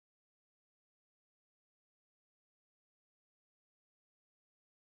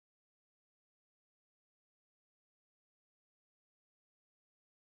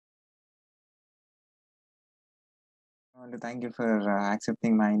want to thank you for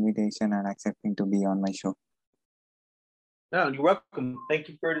accepting my invitation and accepting to be on my show. No, you're welcome. Thank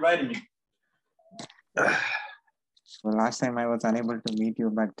you for inviting me. Well, last time I was unable to meet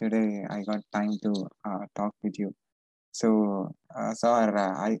you, but today I got time to talk with you. So, sir,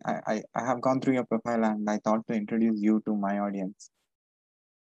 I have gone through your profile and I thought to introduce you to my audience.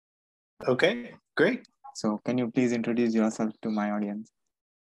 Okay, great. So, can you please introduce yourself to my audience?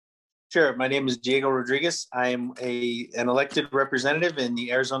 Sure. My name is Diego Rodriguez. I am an elected representative in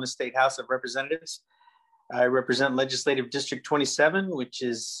the Arizona State House of Representatives. I represent Legislative District 27, which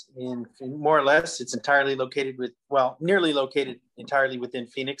is in more or less, it's entirely located nearly located entirely within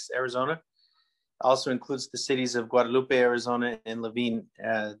Phoenix, Arizona. Also includes the cities of Guadalupe, Arizona, and Laveen,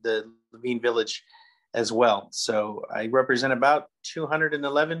 the Laveen Village as well. So I represent about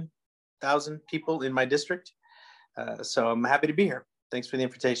 211,000 people in my district. So I'm happy to be here. Thanks for the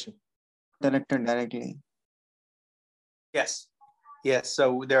invitation. Elected directly? Yes.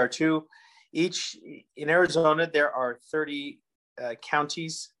 So there are two. In Arizona, there are 30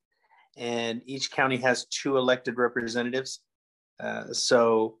 counties, and each county has 2 elected representatives.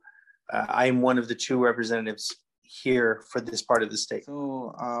 So I am one of the 2 representatives here for this part of the state.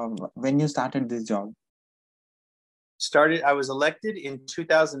 So when you started this job? I was elected in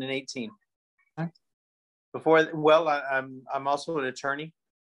 2018. Huh? I'm also an attorney.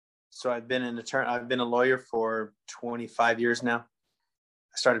 So I've been a lawyer for 25 years now.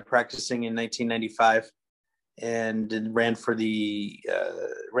 I started practicing in 1995 and ran for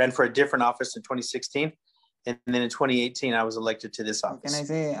a different office in 2016. And then in 2018, I was elected to this office. Can I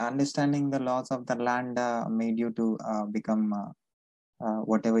say understanding the laws of the land made you to become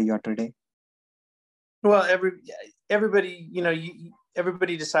whatever you are today? Well, everybody,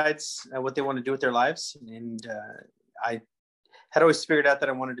 everybody decides what they want to do with their lives. And I had always figured out that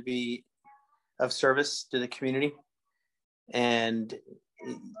I wanted to be of service to the community. And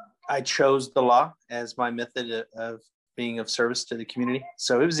I chose the law as my method of being of service to the community.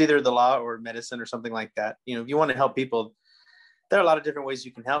 So it was either the law or medicine or something like that. If you want to help people, there are a lot of different ways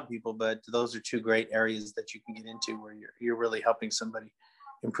you can help people, but those are 2 great areas that you can get into where you're really helping somebody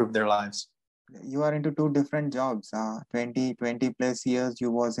improve their lives. You are into 2 different jobs. 20 plus years you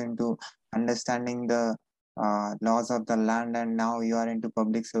was into understanding the laws of the land, and now you are into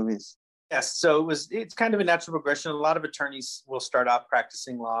public service. Yes, so it's kind of a natural progression. A lot of attorneys will start off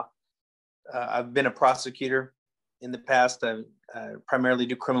practicing law. I've been a prosecutor in the past. I primarily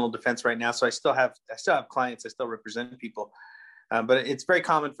do criminal defense right now, so I still have clients. I still represent people, but it's very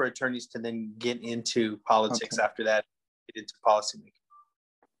common for attorneys to then get into politics after that, get into policymaking.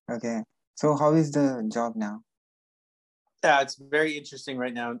 Okay, so how is the job now? Yeah, it's very interesting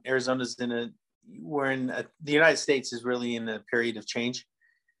right now. Arizona's the United States is really in a period of change.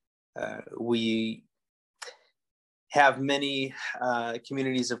 We have many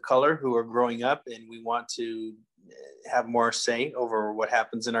communities of color who are growing up, and we want to have more say over what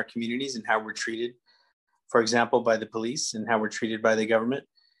happens in our communities and how we're treated, for example, by the police, and how we're treated by the government.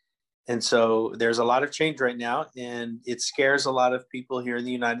 And so there's a lot of change right now, and it scares a lot of people here in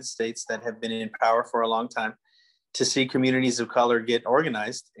the United States that have been in power for a long time to see communities of color get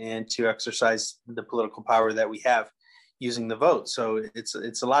organized and to exercise the political power that we have using the vote. So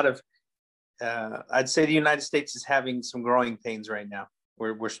it's a lot of, I'd say the United States is having some growing pains right now.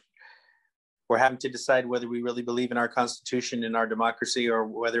 We're having to decide whether we really believe in our Constitution and our democracy, or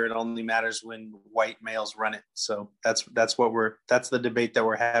whether it only matters when white males run it. So that's the debate that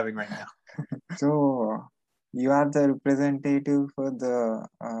we're having right now. So you are the representative for the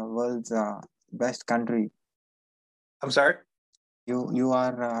world's best country. I'm sorry? You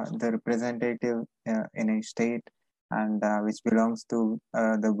are the representative in a state and which belongs to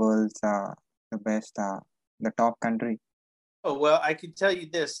the world's the best, the top country. Oh, well, I can tell you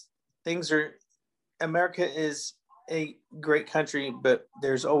this. America is a great country, but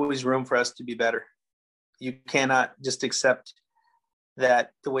there's always room for us to be better. You cannot just accept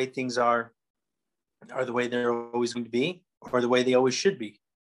that the way things are the way they're always going to be, or the way they always should be,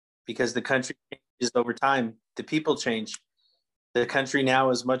 because the country changes over time. The people change. The country now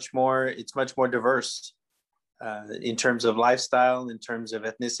is much more diverse in terms of lifestyle, in terms of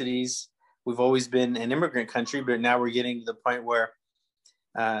ethnicities. We've always been an immigrant country, but now we're getting to the point where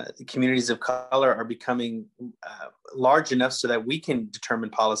the communities of color are becoming large enough so that we can determine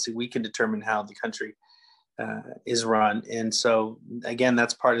policy, we can determine how the country is run. And so, again,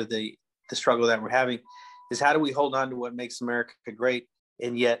 that's part of the struggle that we're having, is how do we hold on to what makes America great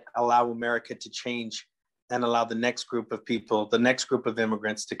and yet allow America to change and allow the next group of people, the next group of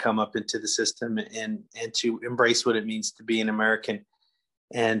immigrants to come up into the system and to embrace what it means to be an American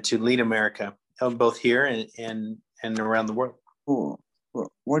and to lead America, both here and and around the world. Oh,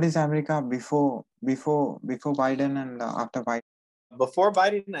 what is America before Biden and after Biden? Before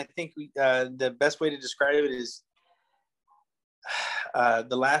Biden, I think the best way to describe it is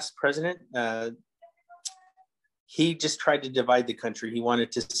the last president. He just tried to divide the country. He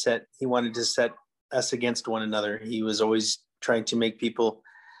wanted to set us against one another. He was always trying to make people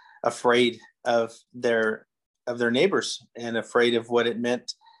afraid of their neighbors and afraid of what it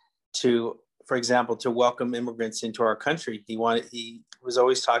meant to, for example, to welcome immigrants into our country. He was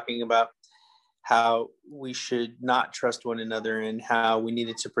always talking about how we should not trust one another and how we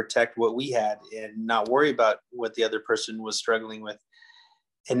needed to protect what we had and not worry about what the other person was struggling with.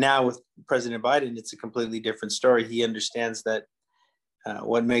 And now with President Biden, it's a completely different story. He understands that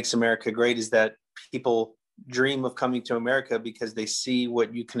what makes America great is that people dream of coming to America because they see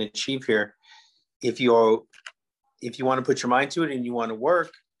what you can achieve here. If you want to put your mind to it and you want to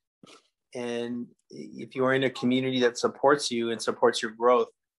work, and if you are in a community that supports you and supports your growth,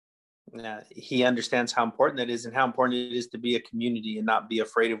 he understands how important that is and how important it is to be a community and not be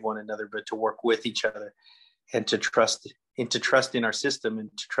afraid of one another, but to work with each other and to trust in our system and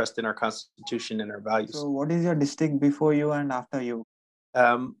to trust in our Constitution and our values. So what is your district before you and after you?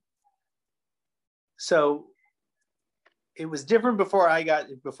 So it was different before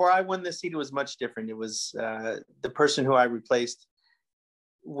I won this seat. It was much different. It was the person who I replaced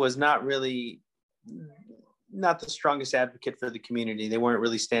was not the strongest advocate for the community. They weren't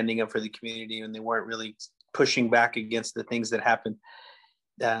really standing up for the community, and they weren't really pushing back against the things that happened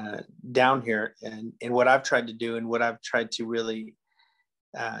down here. And what I've tried to do and what I've tried to really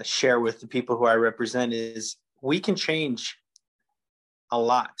share with the people who I represent is we can change a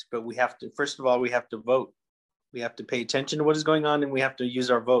lot, but first of all, we have to vote. We have to pay attention to what is going on, and we have to use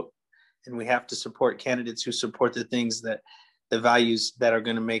our vote, and we have to support candidates who support the values that are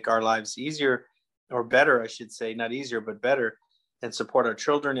going to make our lives easier, or better, I should say, not easier, but better, and support our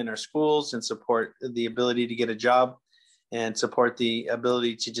children in our schools, and support the ability to get a job, and support the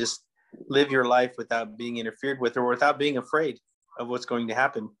ability to just live your life without being interfered with or without being afraid of what's going to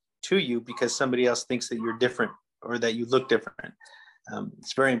happen to you because somebody else thinks that you're different or that you look different.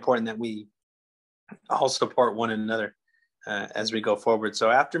 It's very important that we all support one another as we go forward. So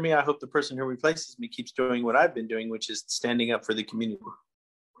after me, I hope the person who replaces me keeps doing what I've been doing, which is standing up for the community.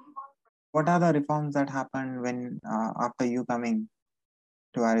 What are the reforms that happened when after you coming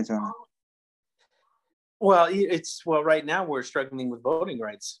to Arizona? Well, right now we're struggling with voting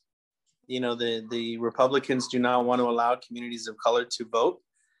rights. The Republicans do not want to allow communities of color to vote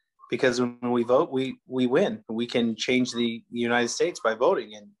because when we vote, we win. We can change the United States by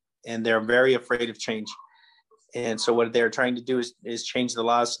voting, and they're very afraid of change. And so what they're trying to do is change the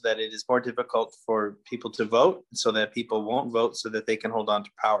laws so that it is more difficult for people to vote, so that people won't vote, so that they can hold on to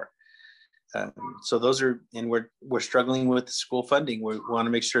power. So we're struggling with school funding. We want to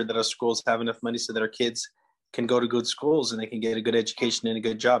make sure that our schools have enough money so that our kids can go to good schools and they can get a good education and a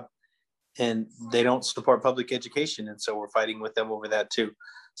good job. And they don't support public education, and so we're fighting with them over that too.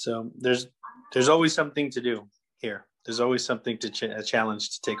 So there's always something to do here. There's always something a challenge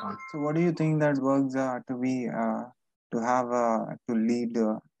to take on. So what do you think that works to lead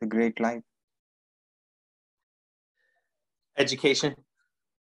the great life? Education.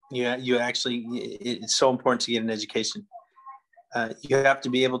 It's so important to get an education. You have to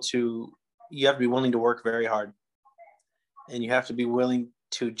be willing to work very hard, and you have to be willing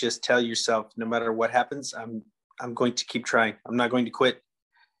to just tell yourself, no matter what happens, I'm going to keep trying. I'm not going to quit,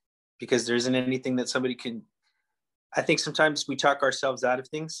 because there isn't anything that somebody can. I think sometimes we talk ourselves out of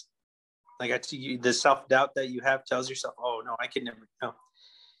things. Like the self-doubt that you have tells yourself, "Oh no, I can never." No,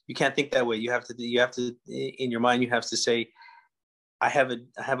 you can't think that way. You have to in your mind, you have to say, I have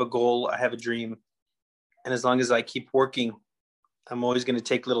a goal, I have a dream, and as long as I keep working, I'm always going to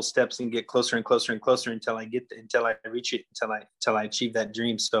take little steps and get closer and closer and closer until I reach it, until I achieve that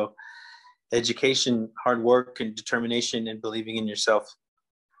dream. So, education, hard work, and determination, and believing in yourself.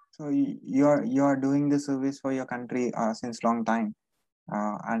 So you are doing the service for your country since long time,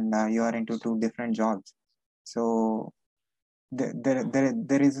 and you are into two different jobs. So there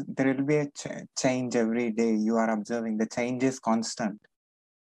will be a change every day. You are observing the change is constant,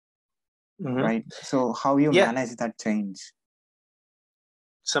 right? So how you manage that change?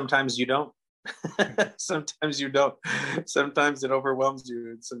 Sometimes you don't. Sometimes you don't. Sometimes it overwhelms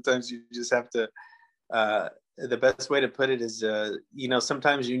you. Sometimes you just have to. The best way to put it is,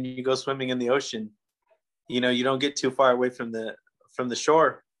 sometimes you go swimming in the ocean. You don't get too far away from the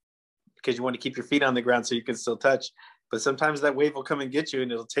shore because you want to keep your feet on the ground so you can still touch. But sometimes that wave will come and get you,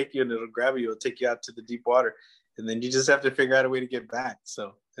 and it'll take you and it'll grab you. It'll take you out to the deep water, and then you just have to figure out a way to get back.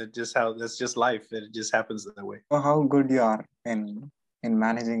 So That's just life. It just happens that way. So how good you are in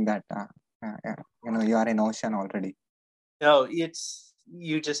managing that? You are in ocean already. No,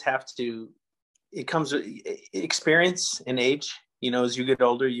 you just have to. It comes with experience and age. As you get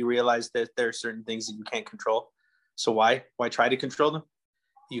older, you realize that there are certain things that you can't control. So why try to control them?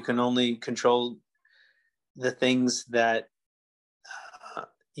 You can only control the things that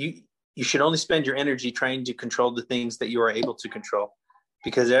you should only spend your energy trying to control the things that you are able to control,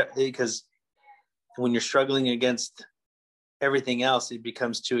 because when you're struggling against everything else, it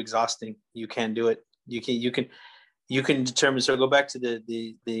becomes too exhausting. You can't do it. You can determine. So go back to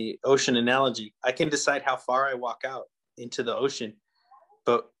the ocean analogy. I can decide how far I walk out into the ocean,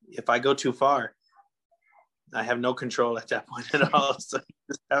 but if I go too far, I have no control at that point at all. So you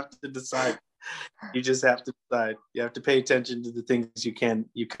just have to decide. You just have to decide. You have to pay attention to the things you can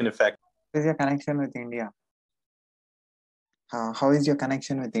affect. What is your connection with India? How is your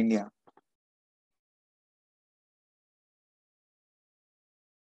connection with India?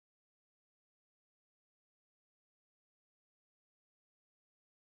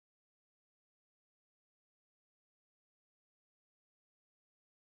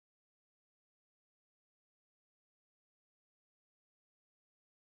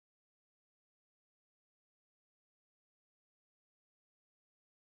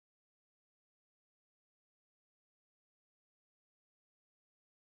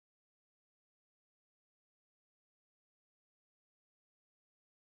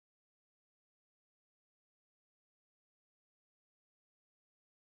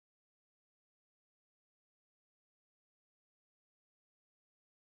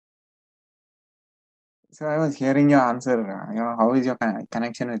 So I was hearing your answer. How is your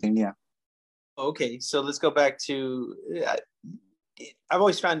connection with India? Okay, so let's go back to. I've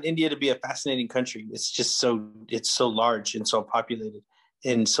always found India to be a fascinating country. It's so large and so populated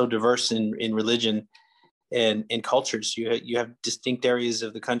and so diverse in religion and in cultures. You have distinct areas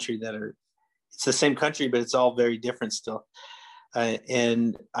of the country that are. It's the same country, but it's all very different still.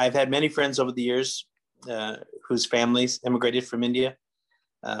 And I've had many friends over the years whose families immigrated from India.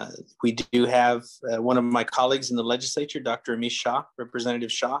 We do have one of my colleagues in the legislature, Dr. Amish Shah,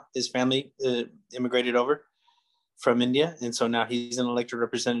 Representative Shah. His family immigrated over from India, and so now he's an elected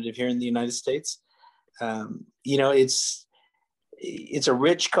representative here in the United States. It's a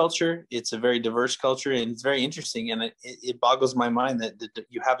rich culture. It's a very diverse culture, and it's very interesting. And it boggles my mind that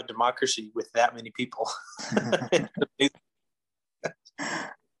you have a democracy with that many people.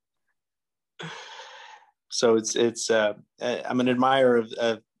 So I'm an admirer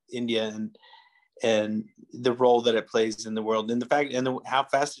of India and the role that it plays in the world, and the fact how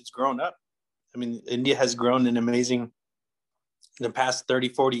fast it's grown up. I mean, India has grown in the past 30,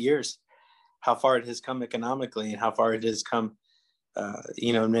 40 years, how far it has come economically and how far it has come,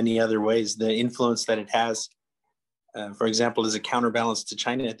 in many other ways. The influence that it has, for example, as a counterbalance to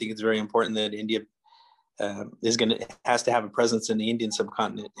China, I think it's very important that India has to have a presence in the Indian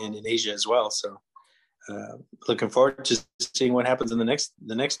subcontinent and in Asia as well. So looking forward to seeing what happens in the next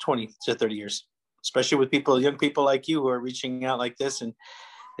 20 to 30 years, especially with young people like you who are reaching out like this and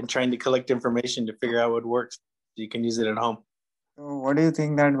trying to collect information to figure out what works so you can use it at home. So what do you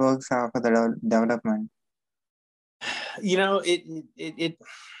think that works for the development?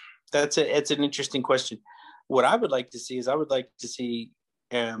 It's an interesting question. What I would like to see is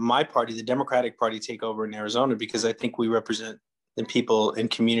my party, the Democratic Party, take over in Arizona, because I think we represent the people and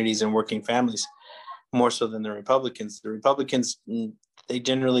communities and working families more so than the Republicans. The Republicans, they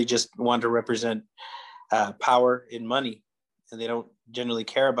generally just want to represent power and money, and they don't generally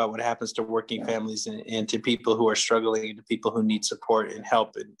care about what happens to working families and to people who are struggling and to people who need support and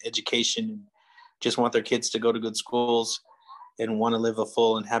help and education, and just want their kids to go to good schools and want to live a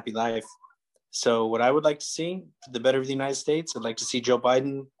full and happy life. So what I would like to see, for the better of the United States, I'd like to see Joe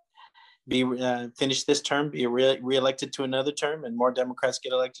Biden finish this term, be reelected to another term, and more Democrats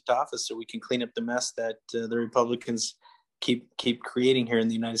get elected to office, so we can clean up the mess that the Republicans keep creating here in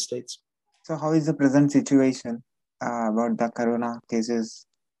the United States. So how is the present situation about the corona cases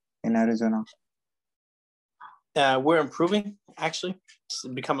in Arizona? We're improving, actually. It's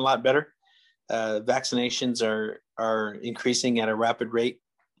become a lot better. Vaccinations are increasing at a rapid rate.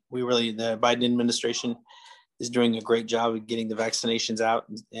 The Biden administration is doing a great job of getting the vaccinations out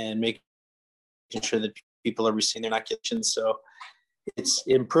and making sure that people are receiving their inoculations. So it's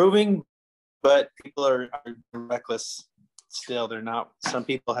improving, but people are reckless still. They're not. Some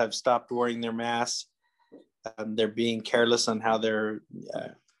people have stopped wearing their masks. They're being careless on how they're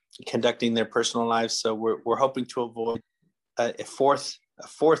conducting their personal lives. So we're hoping to avoid a fourth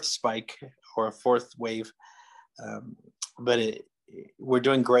spike or a fourth wave. But we're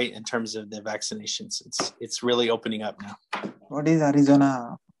doing great in terms of the vaccinations. It's really opening up now. What is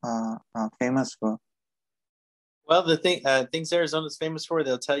Arizona famous for? Well, the things Arizona's famous for,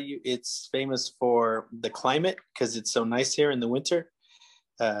 they'll tell you it's famous for the climate because it's so nice here in the winter.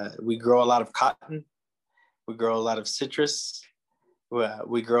 We grow a lot of cotton. We grow a lot of citrus.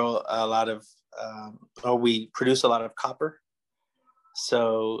 We grow a lot of, we produce a lot of copper.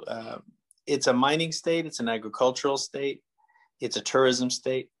 So it's a mining state. It's an agricultural state. It's a tourism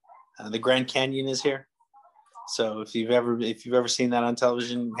state. The Grand Canyon is here. So if you've ever seen that on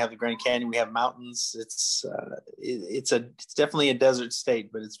television, we have the Grand Canyon. We have mountains. It's definitely a desert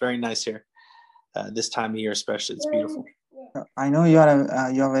state, but it's very nice here. This time of year, especially, it's beautiful. I know you're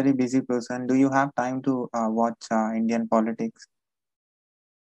a very busy person. Do you have time to watch Indian politics?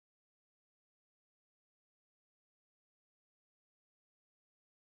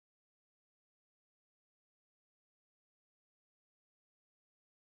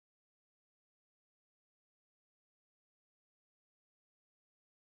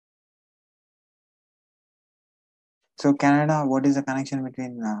 So Canada, what is the connection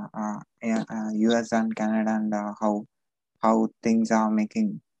between US and Canada, and how things are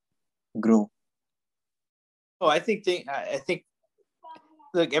making grow? Oh, I think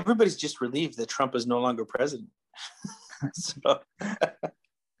look, everybody's just relieved that Trump is no longer president. so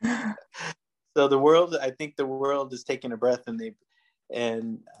I think the world is taking a breath,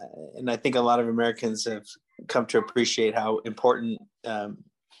 and I think a lot of Americans have come to appreciate how important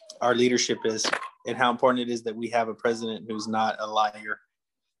our leadership is, and how important it is that we have a president who's not a liar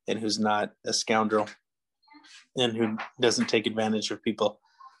and who's not a scoundrel and who doesn't take advantage of people.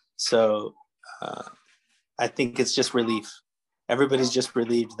 So I think it's just relief. Everybody's just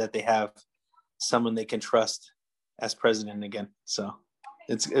relieved that they have someone they can trust as president again. So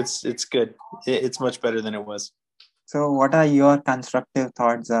it's good. It's much better than it was. So what are your constructive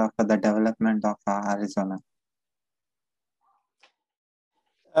thoughts for the development of Arizona?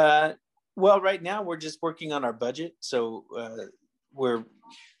 Well, right now we're just working on our budget. So we're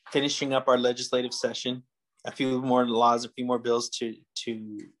finishing up our legislative session. A few more laws, a few more bills to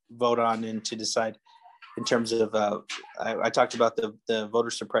vote on and to decide in terms of, I talked about the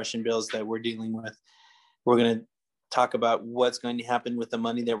voter suppression bills that we're dealing with. We're going to talk about what's going to happen with the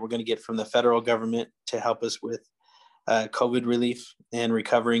money that we're going to get from the federal government to help us with COVID relief and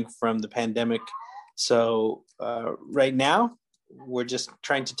recovering from the pandemic. So right now, we're just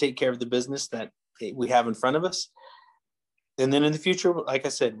trying to take care of the business that we have in front of us. And then in the future, like I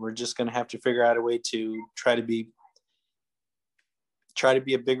said, we're just going to have to figure out a way to try to be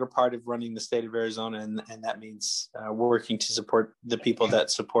a bigger part of running the state of Arizona. And that means working to support the people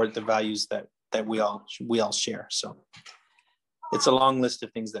that support the values that we all share. So it's a long list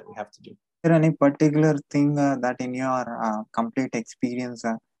of things that we have to do. Is there any particular thing that in your complete experience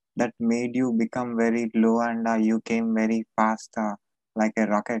that made you become very low and you came very fast like a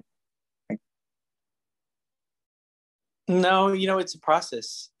rocket? No, it's a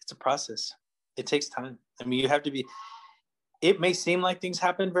process. It takes time. I mean, you have to be, it may seem like things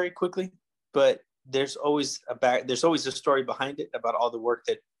happen very quickly, but there's always a story behind it about all the work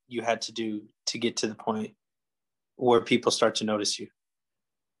that you had to do to get to the point where people start to notice you.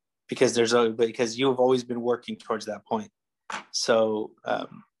 Because you have always been working towards that point. So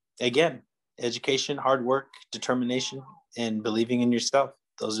again, education, hard work, determination, and believing in yourself.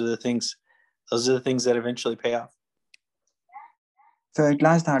 Those are the things that eventually pay off. So at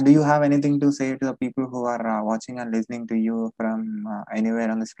last, do you have anything to say to the people who are watching and listening to you from anywhere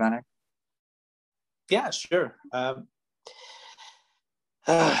on this planet? Yeah, sure.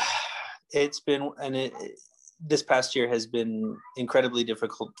 This past year has been incredibly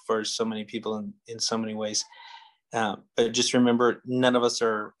difficult for so many people in so many ways. But just remember, none of us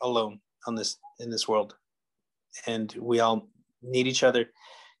are alone in this world, and we all need each other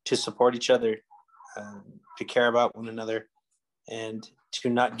to support each other, to care about one another, and to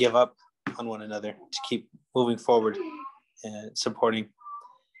not give up on one another, to keep moving forward and supporting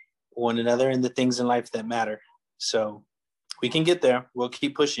one another and the things in life that matter. So we can get there. We'll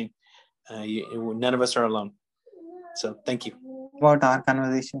keep pushing. None of us are alone. So thank you. About our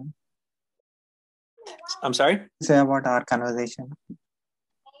conversation? I'm sorry? Say about our conversation.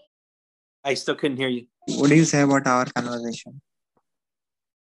 I still couldn't hear you. What do you say about our conversation?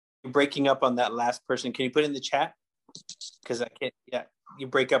 You're breaking up on that last person. Can you put it in the chat? Because I can't. Yeah, you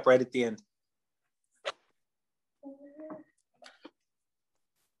break up right at the end.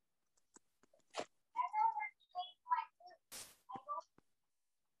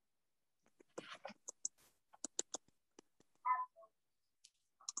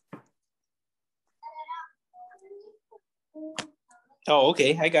 Oh,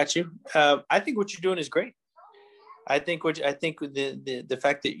 okay. I got you. I think what you're doing is great. I think the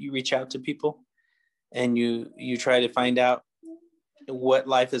fact that you reach out to people and you try to find out what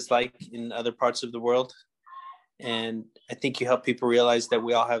life is like in other parts of the world, and I think you help people realize that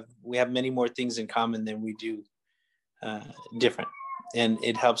we have many more things in common than we do different, and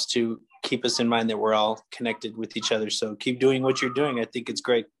it helps to keep us in mind that we're all connected with each other. So keep doing what you're doing. I think it's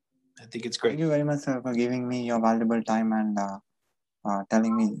great. Thank you very much, sir, for giving me your valuable time and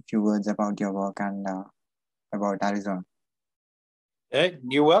telling me a few words about your work and about Arizona. Hey,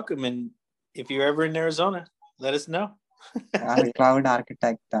 you're welcome. And if you're ever in Arizona, let us know. I'm a cloud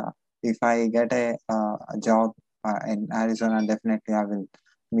architect. If I get a job in Arizona, definitely I will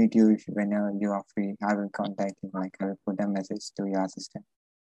meet you whenever you are free. I will contact you. Like I will put a message to your assistant.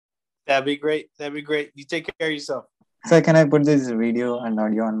 That'd be great. That'd be great. You take care of yourself. So can I put this video and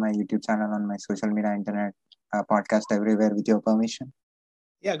audio on my YouTube channel, on my social media, internet, podcast everywhere with your permission?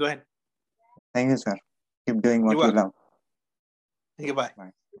 Yeah, go ahead. Thank you, sir. Keep doing what You're you welcome. love. Goodbye.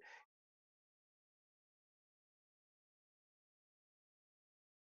 Bye.